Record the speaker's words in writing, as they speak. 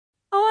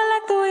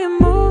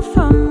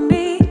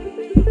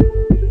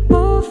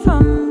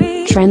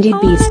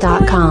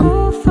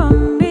trendybeats.com.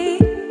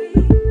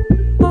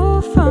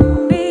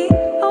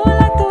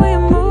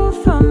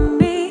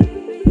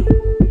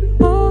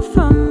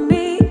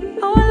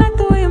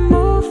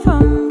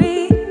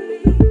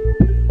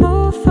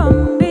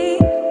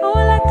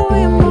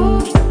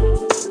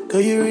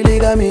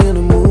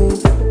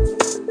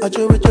 Out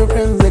you with your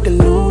friends, they can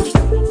lose.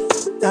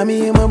 Now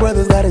me and my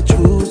brothers gotta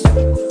choose.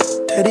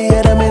 Teddy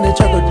had them in the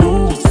chocolate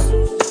dudes.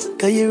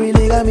 Cause you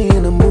really got me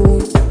in the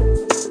mood.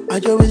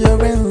 Out you with your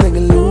friends, they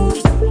can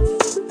lose.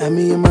 Now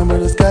me and my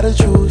brothers gotta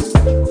choose.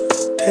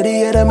 Teddy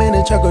had them in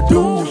the chocolate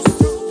dudes.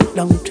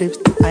 Long trips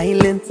to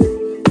islands.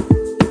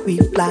 We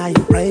fly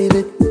in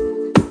private.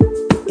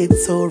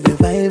 It's so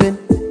reviving.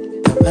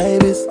 The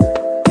vibe is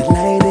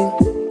delighting.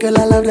 Girl,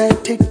 I love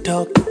that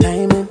TikTok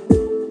timing.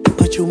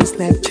 Put you on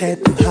Snapchat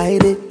and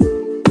hide it.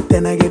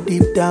 Then I get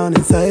deep down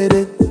inside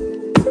it.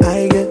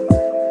 I get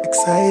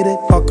excited.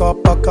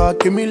 Back up,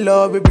 give me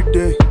love every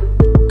day.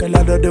 Girl,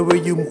 I love the way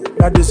you move.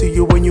 Glad to see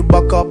you when you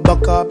back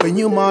up, and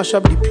you mash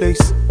up the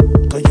place.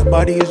 Cause your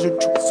body is the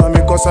truth. So me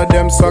cause a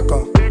damn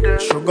sucker.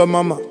 Sugar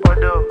mama,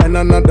 and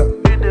another.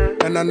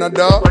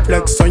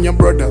 Flex on your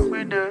brother.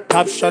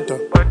 Top shutter.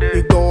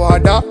 We go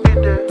harder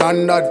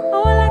than that.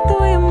 Oh, I like the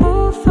way you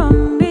move for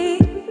me.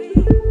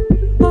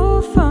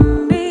 Move for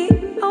me.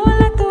 Oh, I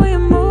like the way you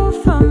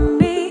move for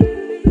me.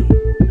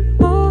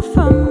 Move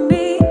for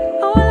me.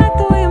 Oh, I like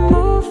the way you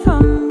move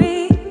for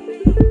me.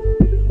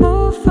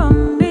 Move for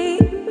me.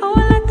 Oh, I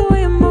like the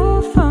way you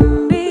move for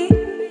me.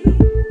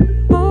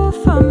 Move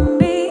for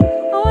me.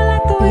 Oh, I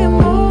like the way you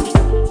move.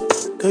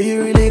 Girl,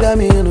 you really got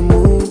me in the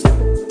mood.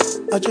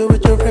 Out you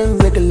with your friends,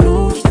 they can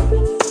lose.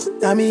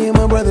 Now me and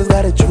my brothers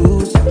gotta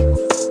choose.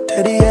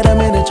 Teddy had them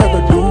in the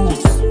chocolate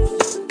dudes.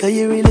 Cause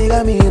you really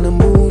got me in the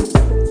mood.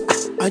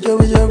 Out you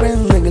with your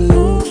friends, they can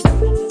lose.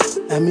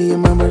 Now me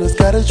and my brothers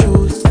gotta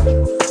choose.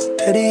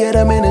 Teddy had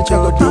them in the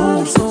chocolate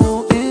dudes. I'm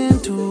so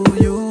into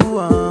you,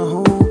 I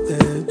hope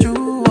that you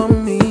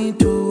want me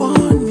to.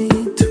 Want me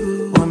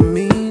to. Want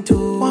me to.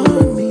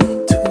 Want me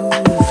to.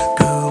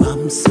 Girl,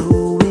 I'm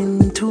so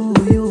into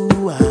you,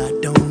 I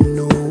don't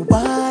know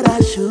what I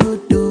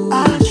should do.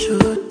 What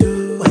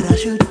I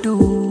should do.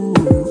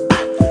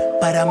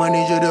 But I'ma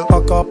need you to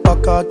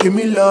pack up, give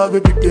me love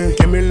every day.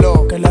 Give me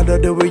love. Girl, I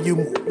love the way you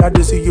move. Glad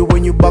to see you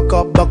when you back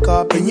up,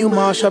 and you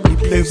mash up the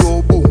place.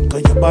 Go boom,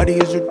 cause your body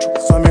is the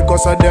truth. So me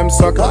cause a damn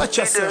sucker.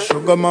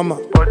 Sugar mama,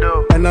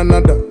 and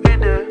another.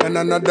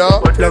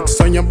 Flex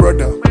on your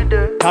brother.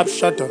 Top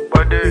shutter.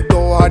 We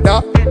go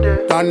harder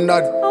than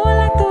that. Oh, I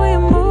like the way you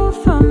move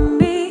for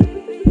me.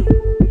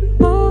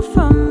 Move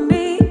for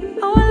me.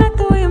 Oh, I like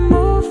the way you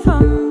move for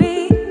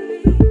me.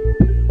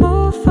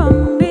 Move for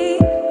me.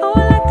 Oh, I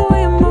like the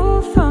way you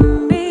move for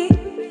me.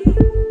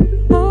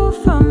 Move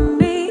for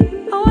me.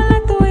 Oh, I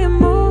like the way you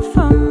move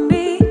for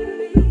me.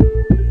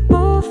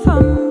 Move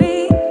for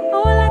me.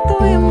 Oh, I like the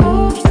way you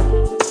move.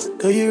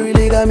 Girl, you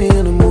really got me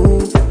in the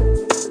mood.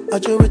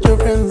 Out you with your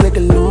friends, they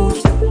can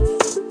lose.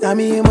 Now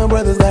me and my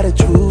brothers gotta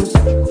choose.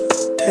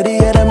 Teddy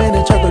had them in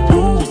the chocolate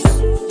dudes.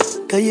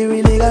 Cause you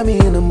really got me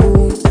in the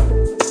mood.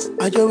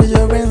 Out you with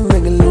your friends, they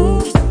can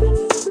lose.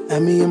 Now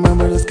me and my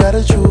brothers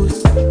gotta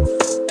choose.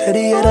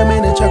 Teddy had them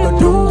in the chocolate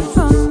dudes. Move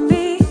for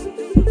me.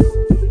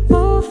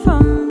 Move for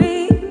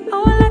me.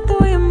 Oh, I like the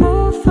way you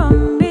move for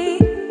me.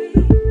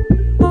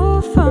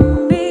 Move for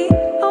me.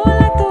 Oh, I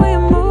like the way you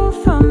move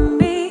for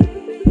me.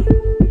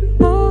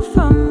 Move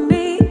for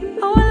me.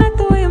 Oh, I like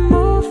the way you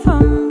move for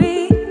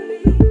me.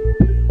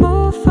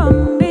 Move for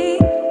me.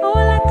 Oh,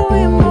 I like the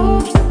way you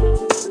move.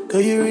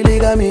 Girl, you really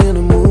got me in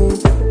the mood.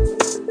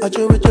 Out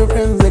you with your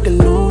friends, they can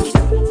lose.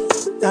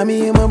 Now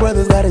me and my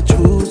brothers gotta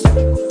choose.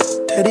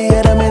 Teddy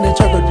had them in the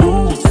chocolate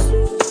dudes.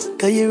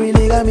 Cause you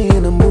really got me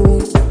in the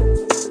mood.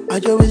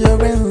 Out you with your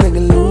friends, they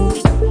can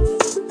lose.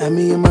 Now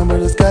me and my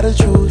brothers gotta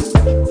choose.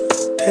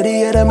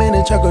 Teddy had them in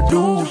the chocolate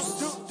dudes.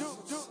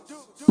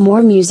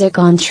 More music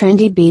on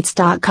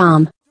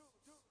trendybeats.com.